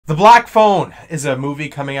The Black Phone is a movie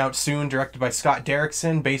coming out soon, directed by Scott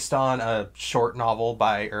Derrickson, based on a short novel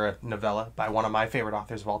or a novella by one of my favorite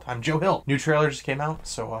authors of all time, Joe Hill. New trailer just came out,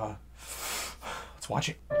 so let's watch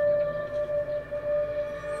it.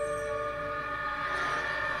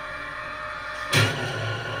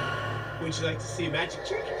 Would you like to see a magic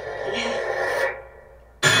trick? Yeah.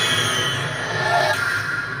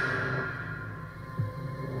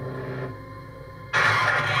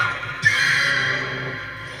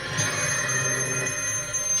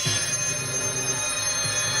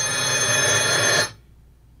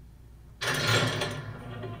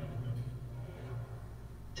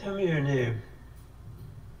 Tell me your name.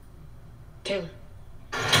 Taylor.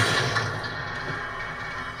 I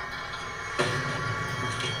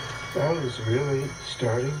was really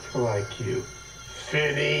starting to like you.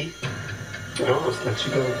 Finny. I almost let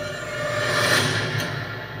you go.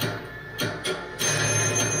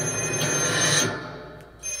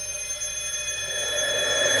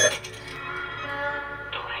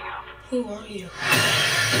 Don't hang up. Who are you?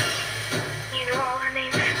 You know all our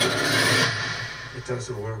names. It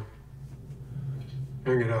doesn't work.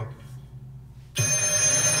 Hang it up.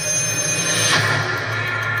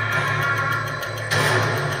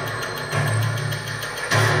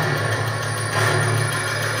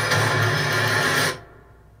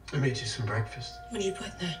 I made you some breakfast. What'd you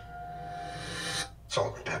put there?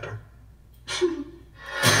 Salt and pepper.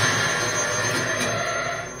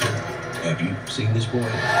 Have you seen this boy?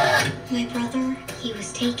 My brother, he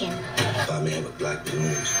was taken. A man with black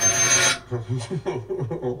balloons. I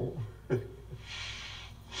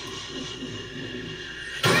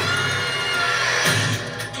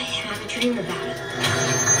had a dream about it.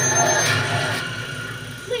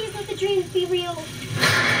 Please let the dreams be real.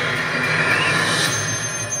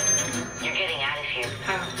 You're getting out of here.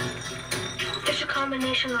 How? There's a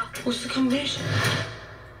combination lock. What's the combination?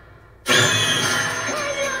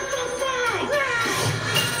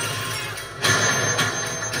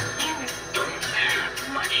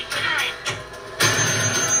 Much time.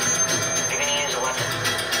 You're gonna use a weapon.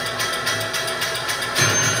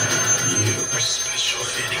 You are special,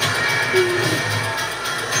 Finny.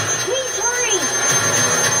 Please hurry.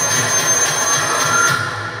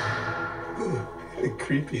 Ooh, the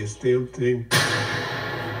creepiest damn thing.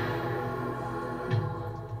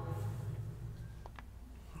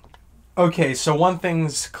 Okay, so one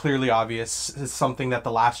thing's clearly obvious. Is something that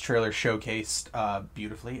the last trailer showcased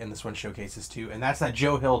beautifully, and this one showcases too, and that's that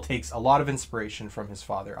Joe Hill takes a lot of inspiration from his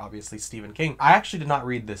father, obviously Stephen King. I actually did not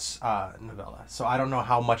read this novella, so I don't know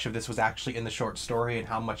how much of this was actually in the short story and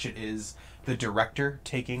how much it is the director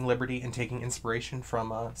taking liberty and taking inspiration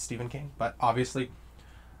from Stephen King. But obviously,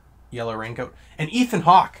 Yellow Raincoat. And Ethan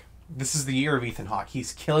Hawke. This is the year of Ethan Hawke.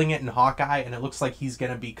 He's killing it in Hawkeye, and it looks like he's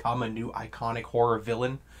going to become a new iconic horror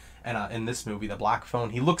villain. And in this movie, The Black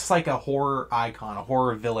Phone, he looks like a horror icon, a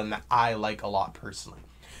horror villain that I like a lot personally.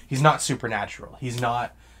 He's not supernatural. He's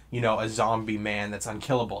not, a zombie man that's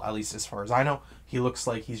unkillable, at least as far as I know. He looks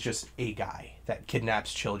like he's just a guy that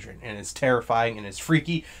kidnaps children and is terrifying and is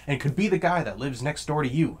freaky and could be the guy that lives next door to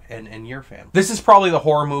you and your family. This is probably the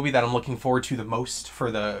horror movie that I'm looking forward to the most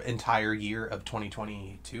for the entire year of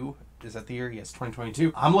 2022. Is that the year? Yes,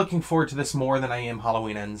 2022. I'm looking forward to this more than I am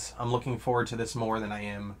Halloween Ends. I'm looking forward to this more than I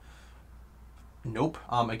am Nope.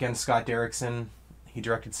 Again, Scott Derrickson. He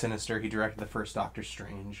directed Sinister. He directed the first Doctor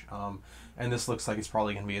Strange. And this looks like it's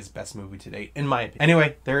probably going to be his best movie to date, in my opinion.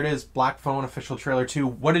 Anyway, there it is. Black Phone official trailer 2.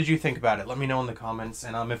 What did you think about it? Let me know in the comments.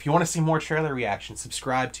 And if you want to see more trailer reactions,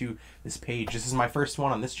 subscribe to this page. This is my first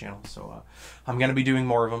one on this channel, so I'm going to be doing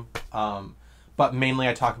more of them. But mainly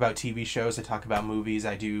I talk about TV shows, I talk about movies,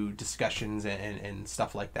 I do discussions and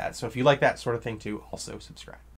stuff like that. So if you like that sort of thing too, also subscribe.